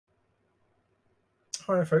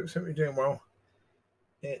Hi folks, hope you're doing well.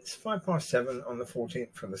 It's 7:05 on the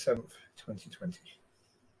 14th of the 7th, 2020.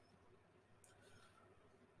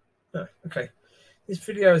 Okay. This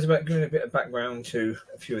video is about giving a bit of background to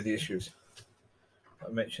a few of the issues I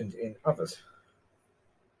mentioned in others.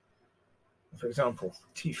 For example,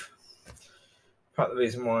 teeth. Part of the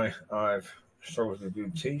reason why I've struggled to do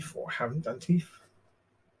teeth or haven't done teeth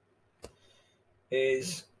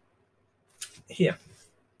is here,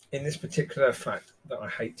 in this particular flat that I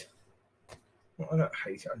hate. Well, I don't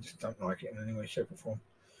hate it, I just don't like it in any way, shape or form.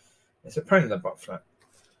 It's a pain in the butt flat.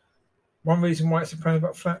 One reason why it's a pain in the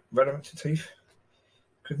butt flat, relevant to teeth,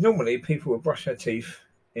 because normally people will brush their teeth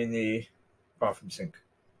in the bathroom sink.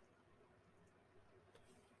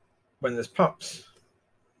 When there's pups,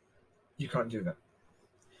 you can't do that.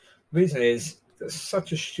 The reason is there's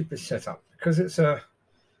such a stupid setup. Because it's a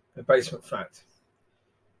basement flat,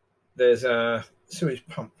 there's a sewage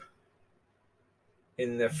pump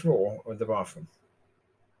in the floor of the bathroom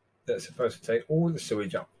that's supposed to take all the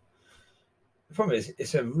sewage up. The problem is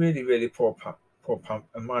it's a really, really poor pump,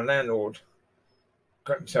 and my landlord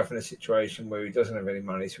got himself in a situation where he doesn't have any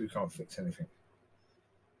money, so he can't fix anything.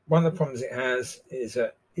 One of the problems it has is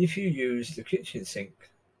that if you use the kitchen sink,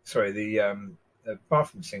 the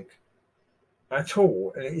bathroom sink at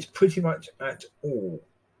all, and it is pretty much at all,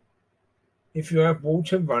 if you have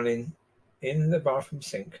water running in the bathroom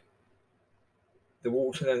sink, the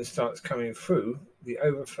water then starts coming through the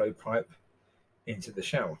overflow pipe into the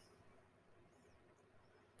shower.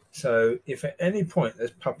 So if at any point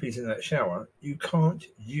there's puppies in that shower, you can't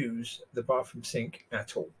use the bathroom sink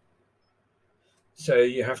at all. So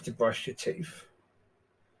you have to brush your teeth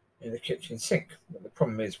in the kitchen sink. But the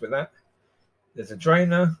problem is with that, there's a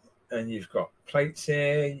drainer, and you've got plates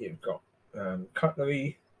here, you've got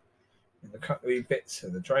cutlery, and the cutlery bits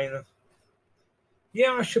of the drainer.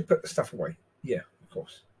 Yeah, I should put the stuff away. Yeah, of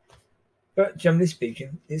course. But generally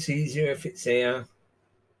speaking, it's easier if it's there.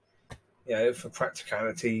 You know, for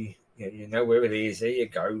practicality, you know where it is. There you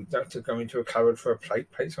go. You don't have to go into a cupboard for a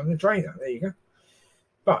plate. Plates on the drainer. There you go.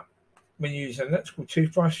 But when you use an electrical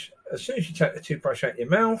toothbrush, as soon as you take the toothbrush out your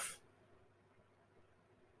mouth,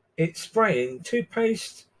 it's spraying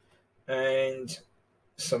toothpaste and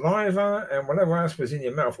saliva and whatever else was in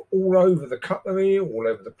your mouth all over the cutlery, all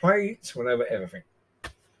over the plates, all over everything.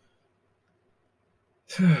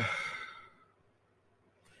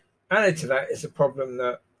 Added to that is the problem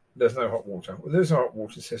that there's no hot water. Well, there's a hot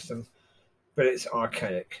water system, but it's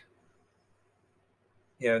archaic.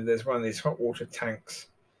 You know, there's one of these hot water tanks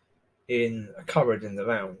in a cupboard in the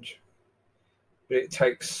lounge, but it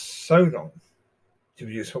takes so long to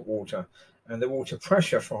produce hot water, and the water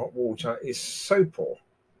pressure for hot water is so poor.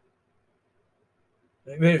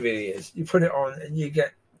 It really, really is. You put it on, and you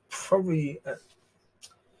get probably a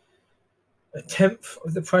tenth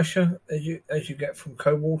of the pressure as you get from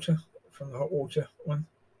cold water, from the hot water one.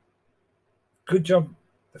 Good job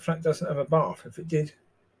the flat doesn't have a bath. If it did,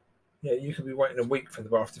 yeah, you could be waiting a week for the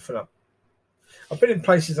bath to fill up. I've been in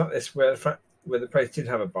places like this where the place did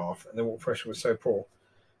have a bath and the water pressure was so poor.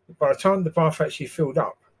 But by the time the bath actually filled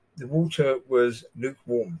up, the water was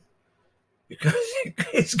lukewarm because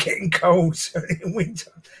it's getting cold. So in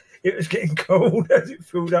winter, it was getting cold as it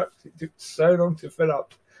filled up. It took so long to fill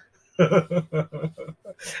up. And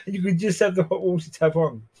you could just have the hot water tap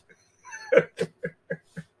on.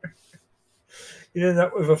 You end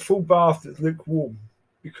up with a full bath that's lukewarm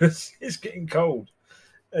because it's getting cold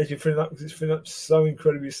as you fill up, because it's filling up so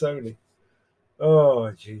incredibly slowly.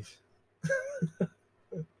 Oh, jeez.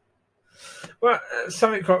 Well,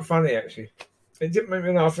 something quite funny actually. It didn't make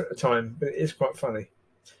me laugh at the time, but it is quite funny.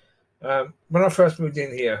 When I first moved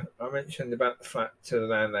in here, I mentioned about the flat to the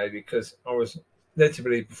landlady because I was led to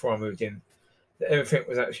believe before I moved in that everything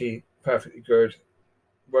was actually perfectly good,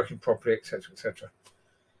 working properly, etc., etc.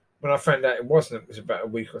 When I found out it wasn't, it was about a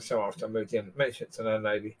week or so after I moved in. I mentioned it to the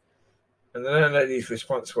landlady, and the landlady's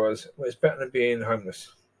response was, "Well, it's better than being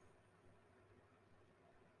homeless."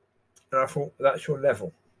 And I thought, that's your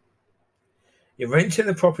level. You're renting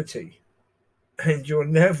the property, and your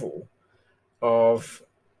level of,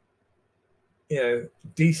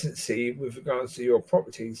 decency with regards to your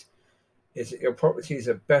properties is that your properties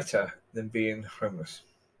are better than being homeless.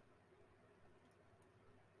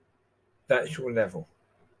 That's your level.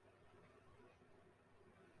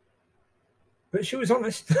 But she was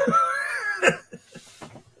honest.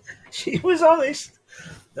 She was honest.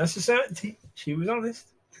 That's a certainty. She was honest.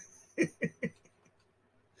 It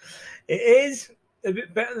is a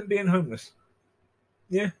bit better than being homeless.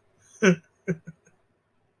 Yeah. It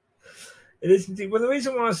is indeed. Well, the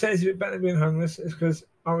reason why I say it's a bit better than being homeless is because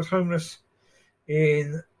I was homeless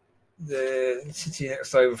in the city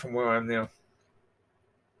next over from where I am now.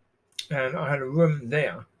 And I had a room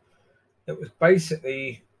there that was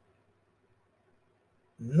basically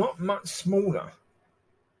not much smaller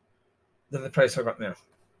than the place I got now.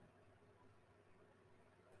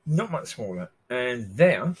 Not much smaller. And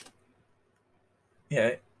there,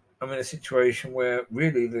 yeah, I'm in a situation where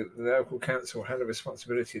really the local council had a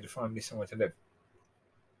responsibility to find me somewhere to live.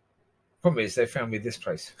 Problem is, they found me this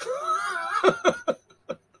place.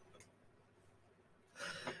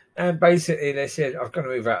 And basically, they said, I've got to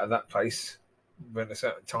move out of that place within a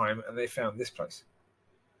certain time, and they found this place.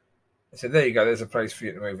 They said, there you go, there's a place for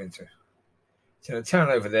you to move into. It's in a town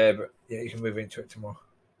over there, but yeah, you can move into it tomorrow.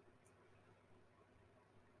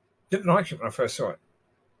 Didn't like it when I first saw it.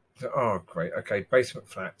 I said, oh, great, okay, basement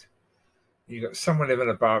flat. You've got someone living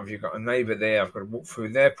above, you've got a neighbour there, I've got to walk through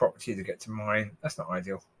their property to get to mine. That's not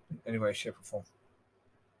ideal in any way, shape, or form.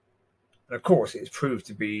 And of course, it's proved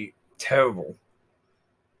to be terrible,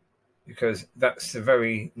 because that's the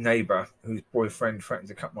very neighbour whose boyfriend threatened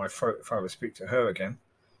to cut my throat if I ever speak to her again,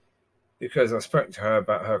 because I spoke to her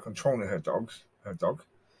about her controlling her dog.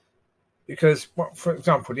 Because, well, for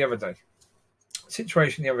example, the other day,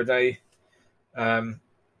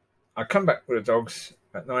 I come back with the dogs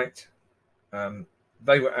at night.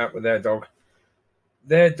 They were out with their dog.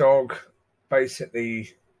 Their dog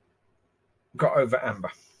basically got over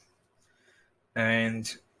Amber,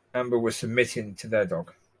 and Amber was submitting to their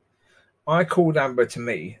dog. I called Amber to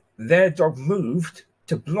me. Their dog moved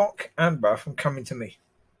to block Amber from coming to me.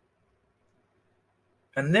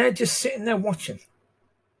 And they're just sitting there watching.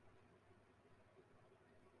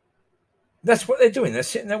 That's what they're doing. They're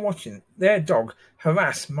sitting there watching their dog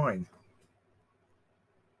harass mine.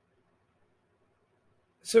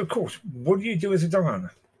 So, of course, what do you do as a dog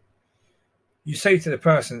owner? You say to the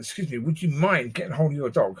person, excuse me, would you mind getting hold of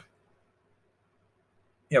your dog?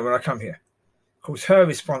 Yeah, when I come here. Of course, her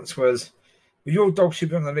response was, well, your dog should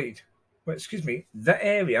be on the lead. Well, excuse me, that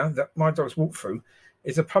area that my dogs walk through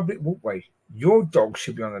is a public walkway. Your dog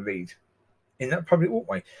should be on the lead in that public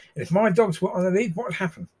walkway. And if my dogs were on the lead, what would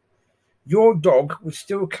happen? Your dog would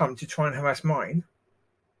still come to try and harass mine.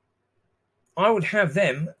 I would have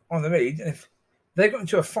them on the lead, and if they got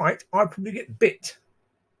into a fight, I'd probably get bit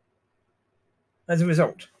as a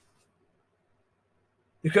result.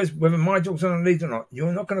 Because whether my dog's on the lead or not,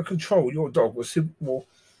 you're not going to control your dog or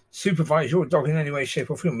supervise your dog in any way,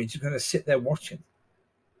 shape, or form. You're just going to sit there watching.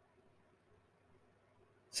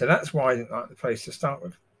 So that's why I didn't like the place to start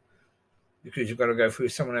with, because you've got to go through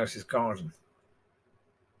someone else's garden.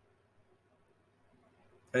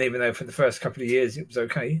 And even though for the first couple of years it was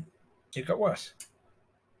okay, it got worse.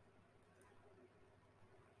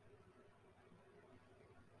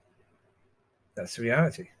 That's the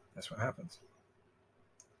reality. That's what happens.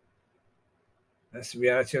 That's the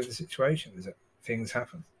reality of the situation, is that things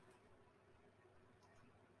happen.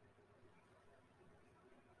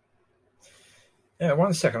 Yeah,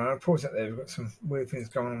 1 second. I'll pause that there. We've got some weird things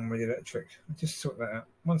going on with the electric. I'll just sort that out.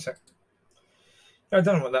 1 sec. I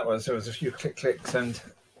don't know what that was. There was a few clicks and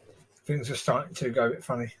things were starting to go a bit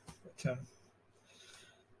funny. But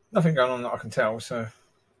nothing going on that I can tell. So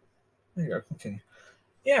there you go. Continue.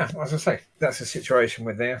 Yeah, as I say, that's the situation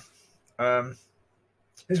with there.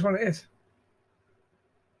 It's what it is.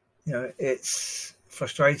 You know, it's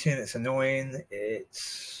frustrating. It's annoying.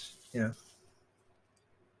 It's, you know,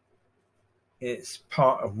 it's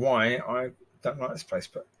part of why I don't like this place.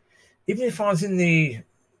 But even if I was in the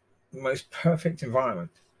most perfect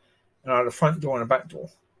environment and I had a front door and a back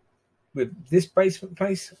door, with this basement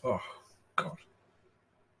place, oh God,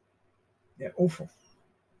 yeah, awful.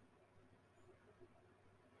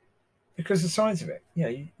 Because the size of it, you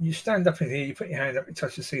know, you stand up in here, you put your hand up, you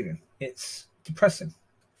touch the ceiling. It's depressing.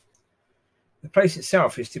 The place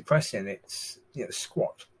itself is depressing. It's, you know,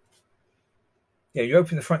 squat. Yeah, you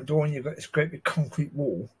open the front door and you've got this great big concrete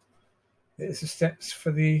wall. There's the steps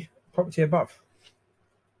for the property above.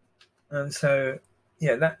 And so,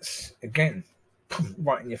 yeah, that's, again,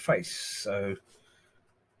 right in your face. So,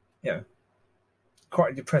 you know,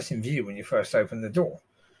 quite a depressing view when you first open the door.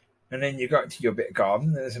 And then you go to your bit of garden,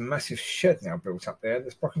 and there's a massive shed now built up there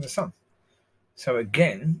that's blocking the sun. So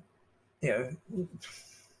again, you know,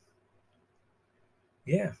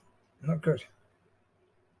 yeah, not good.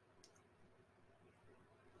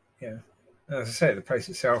 Yeah. As I say, the place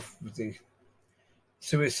itself, with the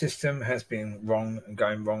sewage system, has been wrong and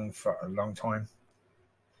going wrong for a long time.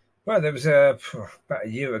 Well, there was about a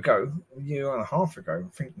year ago, a year and a half ago,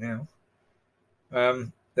 I think now,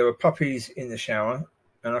 there were puppies in the shower,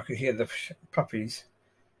 and I could hear the puppies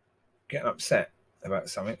getting upset about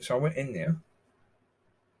something. So I went in there,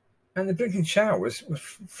 and the blinking shower was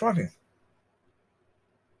flooding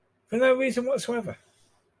for no reason whatsoever.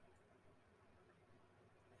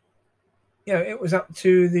 You know, it was up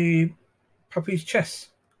to the puppy's chest.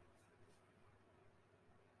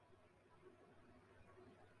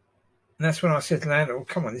 And that's when I said to the landlord,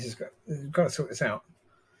 come on, we've got to sort this out.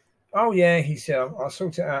 Oh, yeah, he said, I'll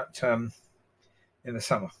sort it out in the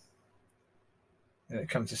summer. And it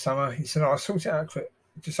comes to summer. He said, I'll sort it out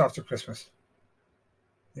just after Christmas.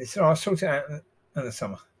 He said, I'll sort it out in the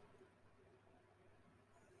summer.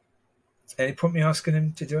 Any point me asking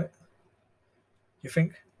him to do it? You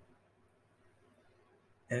think?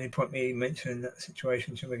 Any point me mentioning that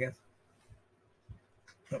situation to him again?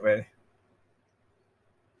 Not really.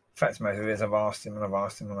 Fact of the matter is, I've asked him and I've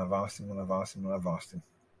asked him and I've asked him and I've asked him and I've asked him.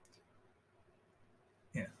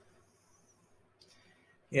 Yeah.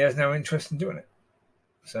 He has no interest in doing it.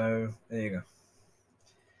 So there you go.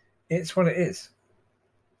 It's what it is.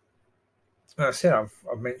 Like I said,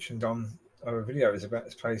 I've mentioned on other videos about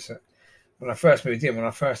this place that when I first moved in, when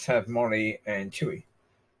I first had Mollie and Chewie.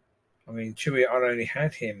 I mean, Chewie, I'd only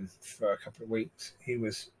had him for a couple of weeks. He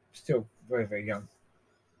was still very, very young.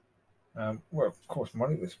 Well, of course,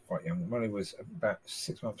 Mollie was quite young. Mollie was about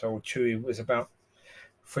 6 months old. Chewie was about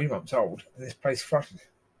 3 months old. And this place flooded.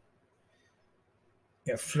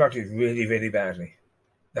 Yeah, flooded really, really badly.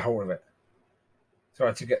 The whole of it. So I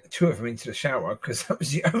had to get the two of them into the shower because that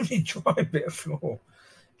was the only dry bit of floor,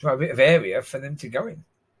 dry bit of area for them to go in.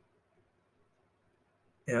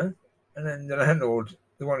 You know? And then the landlord,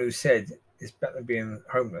 the one who said it's better than being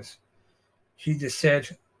homeless, she just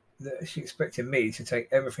said that she expected me to take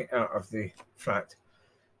everything out of the flat,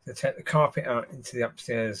 to take the carpet out into the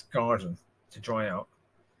upstairs garden to dry out,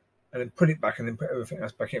 and then put it back and then put everything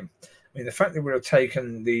else back in. I mean, the fact that we would have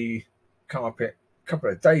taken the carpet a couple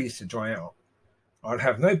of days to dry out, I'd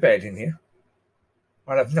have no bed in here.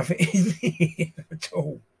 I'd have nothing in here at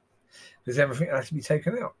all because everything has to be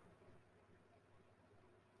taken out.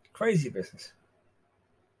 Crazy business.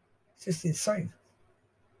 It's just insane.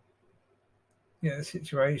 You know, the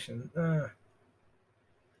situation. But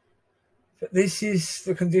this is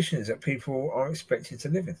the conditions that people are expected to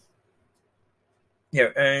live in. You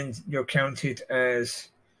know, and you're counted as,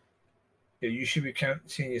 you should be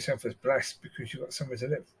seeing yourself as blessed because you've got somewhere to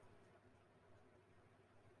live.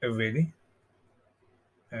 Oh, really?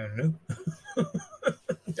 No.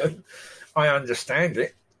 No. I understand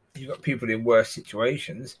it. You've got people in worse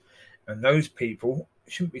situations, and those people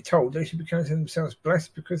shouldn't be told they should be counting themselves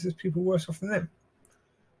blessed because there's people worse off than them.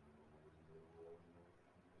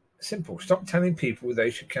 Simple. Stop telling people they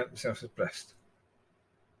should count themselves as blessed.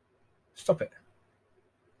 Stop it.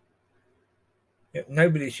 Yeah,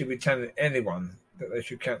 nobody should be telling anyone that they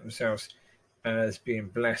should count themselves as being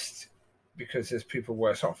blessed because there's people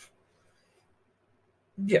worse off.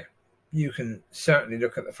 Yeah, you can certainly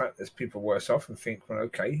look at the fact there's people worse off and think, well,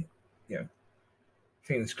 okay, you know,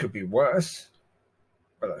 things could be worse.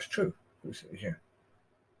 Well, that's true. Of course it is, yeah.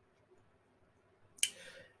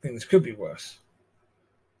 Things could be worse.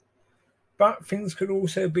 But things could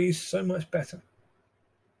also be so much better.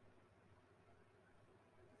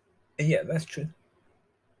 And yeah, that's true.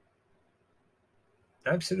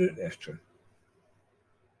 Absolutely, that's true.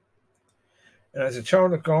 And as a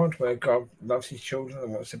child of God, where God loves his children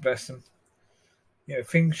and wants to bless them, you know,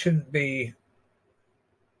 things shouldn't be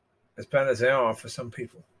as bad as they are for some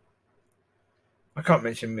people. I can't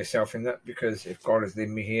mention myself in that because if God has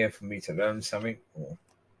leaving me here for me to learn something or,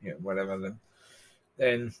 you know, whatever,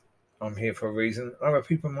 then I'm here for a reason. Other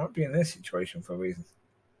people might be in their situation for a reason.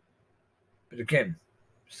 But again,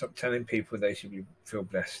 stop telling people they should feel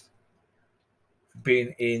blessed for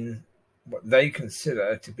being in what they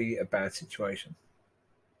consider to be a bad situation.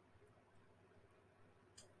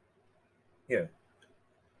 Yeah.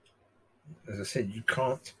 As I said, you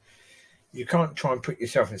can't try and put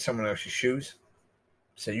yourself in someone else's shoes,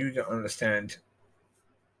 so you don't understand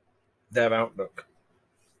their outlook.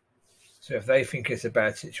 So if they think it's a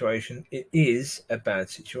bad situation, it is a bad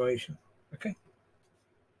situation. Okay?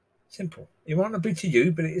 Simple. It might not be to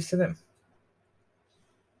you, but it is to them.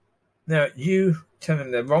 Now, you tell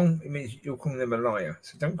them they're wrong, it means you're calling them a liar.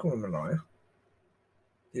 So don't call them a liar.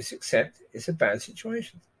 Just accept it's a bad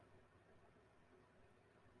situation.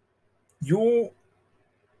 Your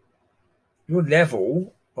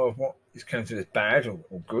level of what is counted as bad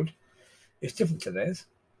or good is different to theirs.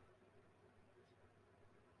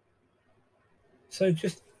 So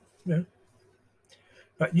just, you know,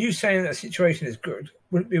 but you saying that a situation is good,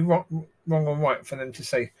 would it be wrong or right for them to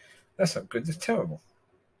say, that's not good, that's terrible?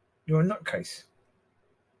 You're a nutcase.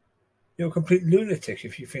 You're a complete lunatic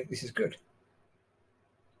if you think this is good.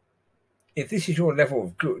 if this is your level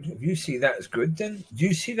of good, if you see that as good, then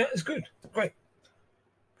you see that as good. Great.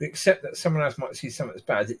 But accept that someone else might see something as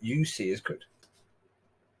bad that you see as good.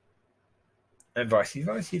 And vice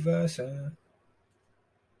versa.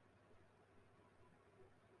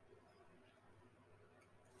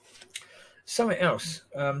 Something else.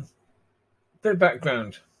 Bit of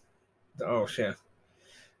background that I'll share.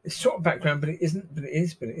 It's sort of background, but it isn't, but it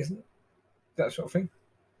is, but it isn't. That sort of thing.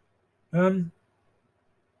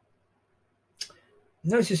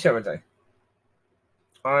 Notice the other day,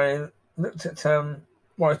 I looked at, I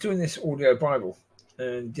was doing this audio Bible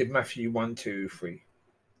and did Matthew 1, 2, 3.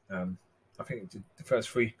 I think it did the first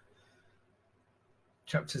 3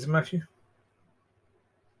 chapters of Matthew.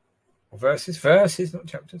 Or verses, not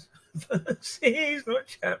chapters. Verses, not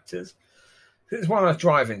chapters. It's one I was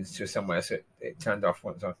driving to somewhere, so it turned off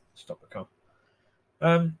once I stopped the car.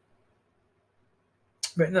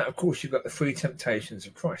 But now, of course, you've got the 3 temptations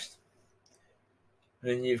of Christ. And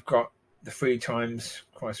then you've got the 3 times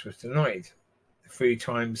Christ was denied. The 3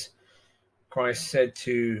 times Christ said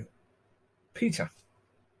to Peter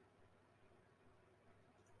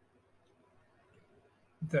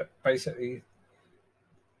that basically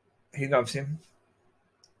he loves him,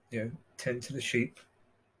 tend to the sheep.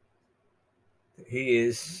 He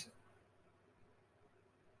is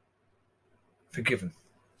forgiven.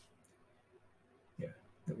 Yeah,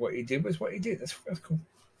 that what he did was what he did. That's cool.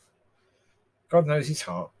 God knows his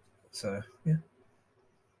heart. So yeah,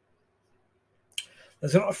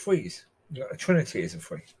 there's a lot of threes. You've got a Trinity is a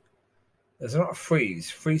 3. There's a lot of threes.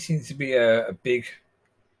 3 seems to be a big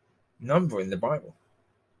number in the Bible.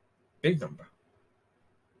 Big number.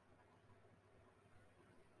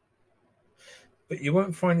 But you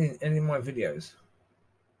won't find in any of my videos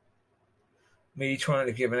me trying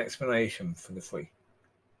to give an explanation for the 3.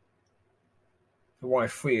 For why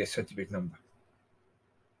 3 is such a big number.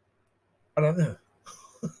 I don't know.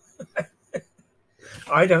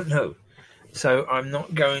 I don't know. So I'm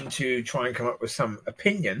not going to try and come up with some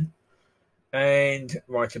opinion and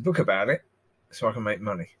write a book about it so I can make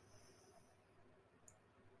money.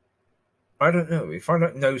 I don't know. If I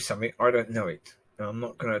don't know something, I don't know it. And I'm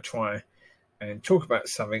not going to try and talk about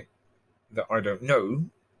something that I don't know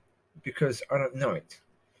because I don't know it.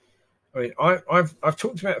 I mean, I've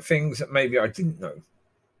talked about things that maybe I didn't know,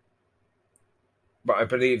 but I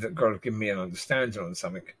believe that God has given me an understanding on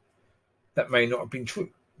something that may not have been true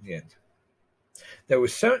in the end. There will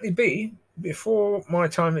certainly be, before my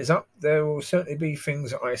time is up, there will certainly be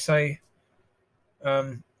things that I say,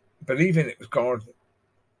 believing it was God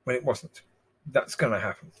when it wasn't. That's going to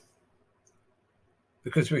happen.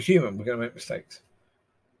 Because we're human, we're going to make mistakes.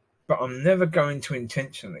 But I'm never going to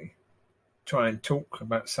intentionally try and talk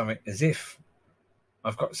about something as if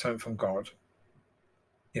I've got something from God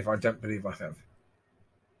if I don't believe I have.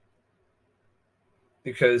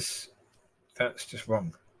 Because that's just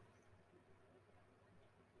wrong.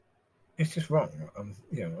 It's just wrong.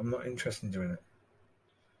 I'm not interested in doing it.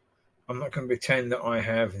 I'm not going to pretend that I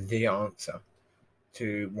have the answer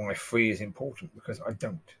to why 3 is important, because I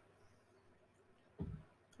don't.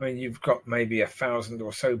 I mean, you've got maybe 1,000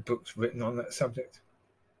 or so books written on that subject.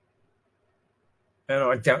 And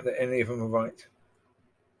I doubt that any of them are right.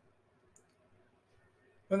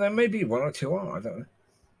 Well, there may be 1 or 2 are, I don't know.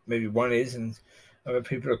 Maybe 1 is, and other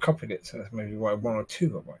people have copied it, so that's maybe why 1 or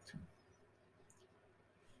 2 are right.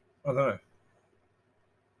 I don't know.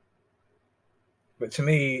 But to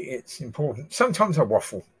me, it's important. Sometimes I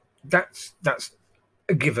waffle. That's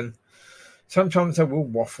a given. Sometimes I will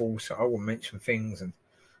waffle, so I will mention things and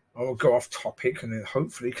I will go off topic and then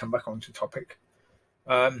hopefully come back onto topic.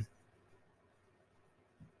 Yeah,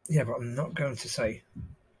 but I'm not going to say,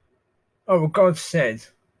 oh, well, God said,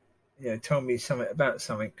 tell me something about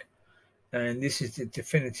something, and this is the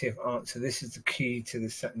definitive answer. This is the key to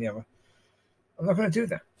this, that, and the other. I'm not going to do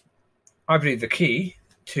that. I believe the key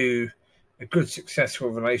to a good, successful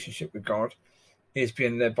relationship with God is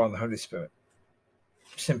being led by the Holy Spirit.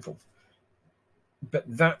 Simple. But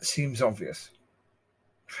that seems obvious.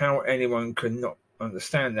 How anyone could not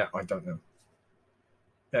understand that, I don't know.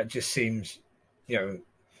 That just seems,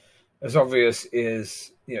 as obvious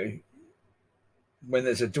as, when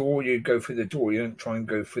there's a door, you go through the door. You don't try and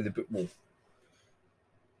go through the brick wall.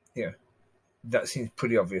 Yeah, that seems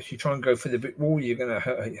pretty obvious. You try and go through the brick wall, you're going to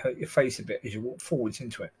hurt your face a bit as you walk forwards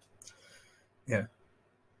into it. Yeah.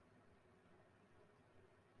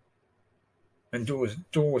 And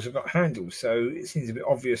doors have got handles, so it seems a bit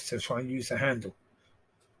obvious to try and use the handle.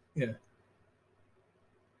 Yeah.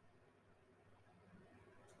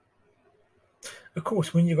 Of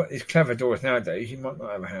course, when you've got these clever doors nowadays, you might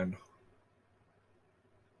not have a handle.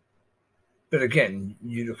 But again,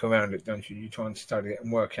 you look around it, don't you? You try and study it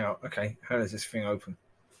and work out, okay, how does this thing open?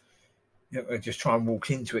 You know, just try and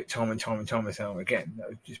walk into it time and time and time again. That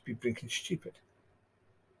would just be blinking stupid.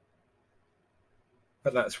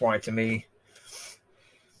 But that's why, to me,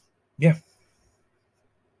 yeah,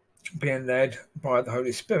 being led by the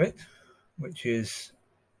Holy Spirit, which is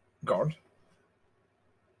God,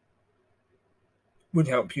 would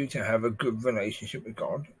help you to have a good relationship with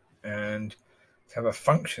God and to have a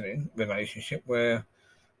functioning relationship where,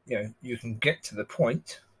 you know, you can get to the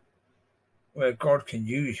point where God can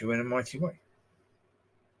use you in a mighty way.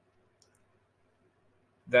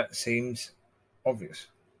 That seems obvious.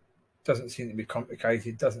 Doesn't seem to be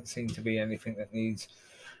complicated. Doesn't seem to be anything that needs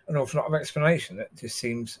an awful lot of explanation. That just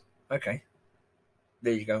seems, okay,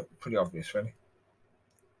 there you go. Pretty obvious, really.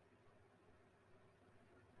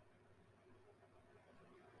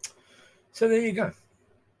 So there you go.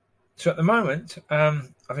 So at the moment, I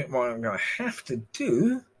think what I'm going to have to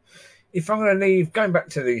do, if I'm going to leave, going back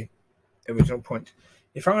to the original point,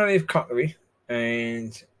 if I'm going to leave cutlery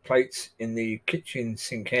and plates in the kitchen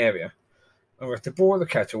sink area, I'm going to have to boil the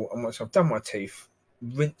kettle, and once I've done my teeth,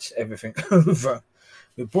 rinse everything over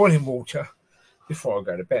with boiling water before I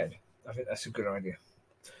go to bed. I think that's a good idea.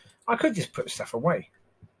 I could just put stuff away,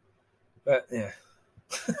 but yeah.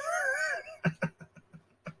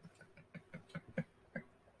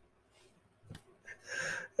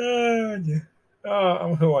 Oh, dear. Oh,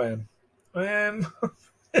 I'm who I am. I am.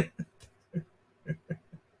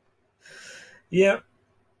 Yeah.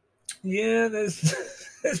 Yeah,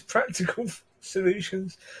 there's practical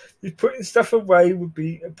solutions. Just putting stuff away would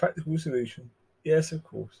be a practical solution. Yes, of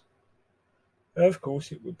course. Of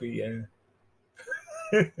course it would be,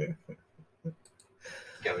 yeah.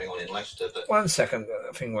 Going on in Leicester, but 1 second,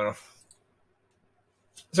 that thing went off.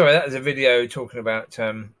 Sorry, that was a video talking about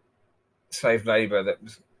slave labour that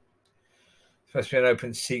was supposed to be an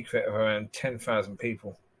open secret of around 10,000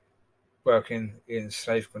 people working in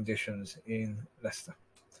slave conditions in Leicester.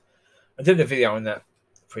 I did a video on that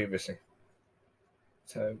previously,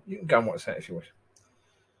 so you can go and watch that if you wish.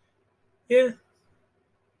 Yeah,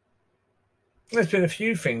 there's been a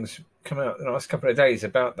few things come out in the last couple of days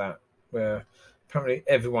about that, where apparently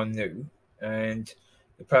everyone knew, and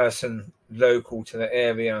the person local to the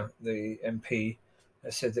area, the MP,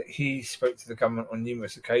 has said that he spoke to the government on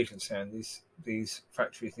numerous occasions saying these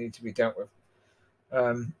factories need to be dealt with.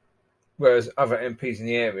 Whereas other MPs in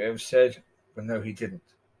the area have said, well, no, he didn't.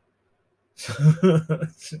 So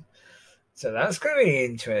that's going to be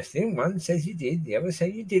interesting. One says you did, the other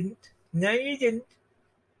says you didn't. No, you didn't.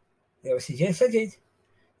 The other says, yes, I did.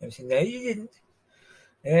 The other says, no, you didn't.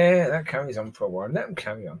 Yeah, that carries on for a while. Let them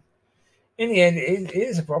carry on. In the end, it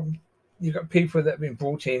is a problem. You've got people that have been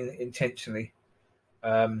brought in intentionally,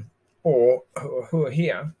 or who are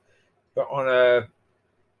here, but on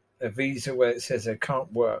a visa where it says they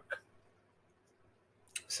can't work.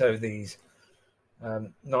 So these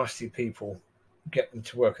nasty people get them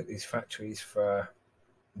to work at these factories for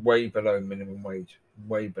way below minimum wage,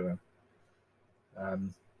 way below.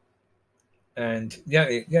 And the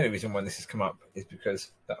only reason why this has come up is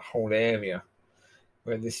because that whole area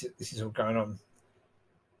where this is all going on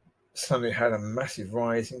suddenly had a massive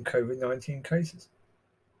rise in COVID-19 cases.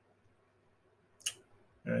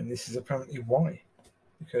 And this is apparently why.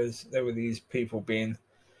 Because there were these people being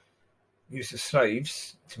used as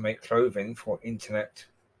slaves to make clothing for internet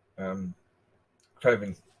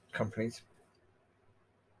clothing companies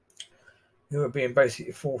who were being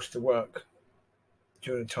basically forced to work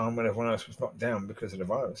during a time when everyone else was locked down because of the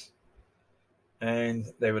virus. And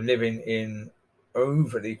they were living in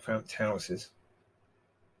overly cramped houses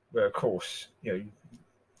where, of course, you know,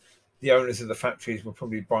 the owners of the factories would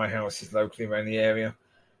probably buy houses locally around the area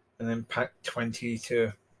and then pack 20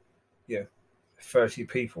 to 30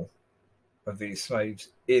 people of these slaves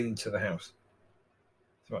into the house.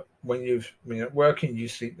 So when you're not working, you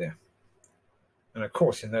sleep there. And of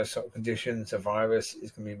course, in those sort of conditions, a virus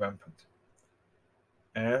is going to be rampant.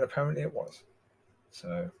 And apparently it was.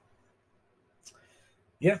 So,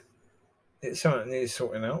 yeah, it's something that needs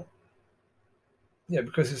sorting out. Yeah,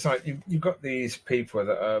 because it's like you've got these people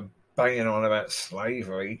that are banging on about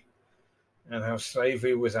slavery and how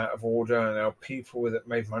slavery was out of order and how people that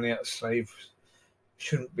made money out of slaves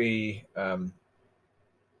shouldn't be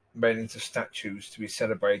made into statues to be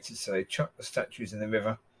celebrated. So they chuck the statues in the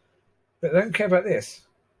river. But they don't care about this.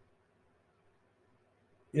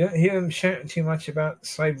 You don't hear them shouting too much about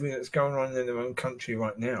slavery that's going on in their own country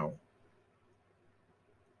right now.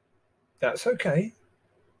 That's okay.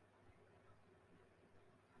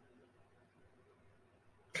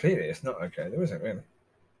 Clearly, it's not okay. There isn't really.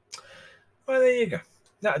 Well, there you go.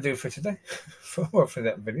 that'll do for today. for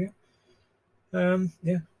that video.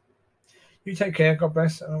 Yeah. You take care. God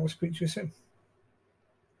bless, and I will speak to you soon.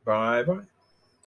 Bye bye.